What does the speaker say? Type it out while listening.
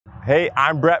Hey,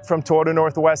 I'm Brett from Toyota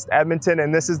Northwest Edmonton,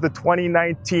 and this is the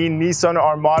 2019 Nissan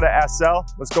Armada SL.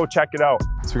 Let's go check it out.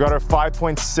 So we got our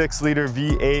 5.6 liter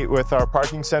V8 with our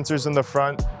parking sensors in the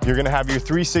front. You're gonna have your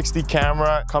 360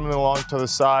 camera coming along to the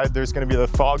side. There's gonna be the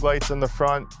fog lights in the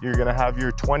front. You're gonna have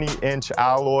your 20-inch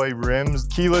alloy rims,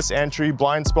 keyless entry,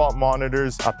 blind spot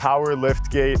monitors, a power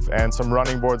liftgate, and some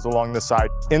running boards along the side.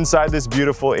 Inside this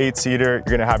beautiful 8-seater,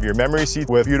 you're gonna have your memory seat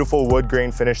with beautiful wood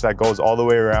grain finish that goes all the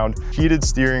way around, heated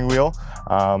steering wheel.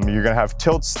 You're gonna have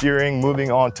tilt steering.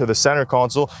 Moving on to the center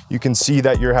console, you can see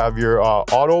that you have your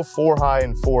auto 4 high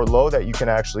and 4 low that you can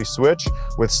actually switch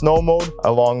with snow mode,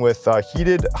 along with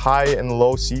heated high and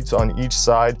low seats on each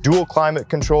side, dual climate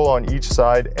control on each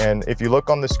side. And if you look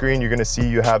on the screen, you're gonna see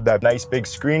you have that nice big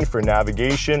screen for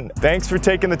navigation. Thanks for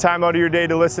taking the time out of your day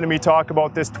to listen to me talk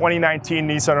about this 2019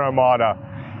 Nissan Armada.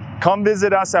 Come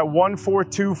visit us at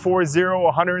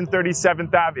 14240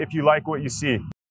 137th Ave if you like what you see.